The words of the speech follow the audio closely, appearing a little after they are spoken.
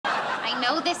I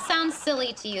know this sounds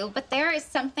silly to you, but there is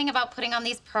something about putting on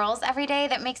these pearls every day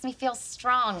that makes me feel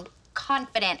strong,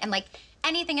 confident, and like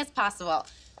anything is possible.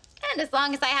 And as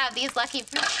long as I have these lucky...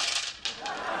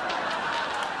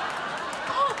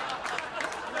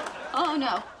 Oh,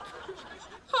 no.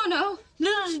 Oh, no.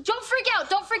 No, don't freak out.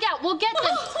 Don't freak out. We'll get them.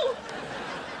 Oh,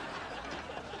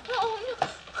 no.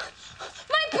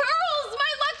 My pearls!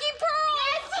 My lucky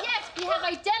pearls! Yes, we have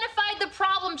identified the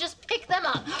problem. Just pick them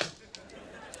up.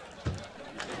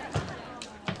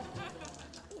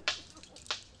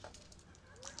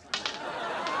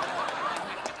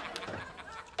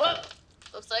 Whoa.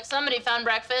 Looks like somebody found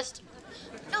breakfast.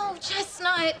 No,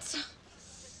 Chestnut.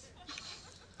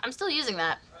 I'm still using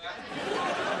that.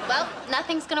 Well,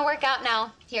 nothing's gonna work out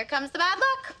now. Here comes the bad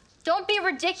luck. Don't be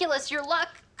ridiculous. Your luck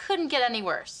couldn't get any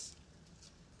worse.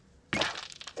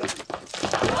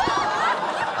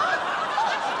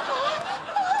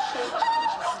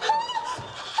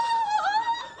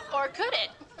 Or could it?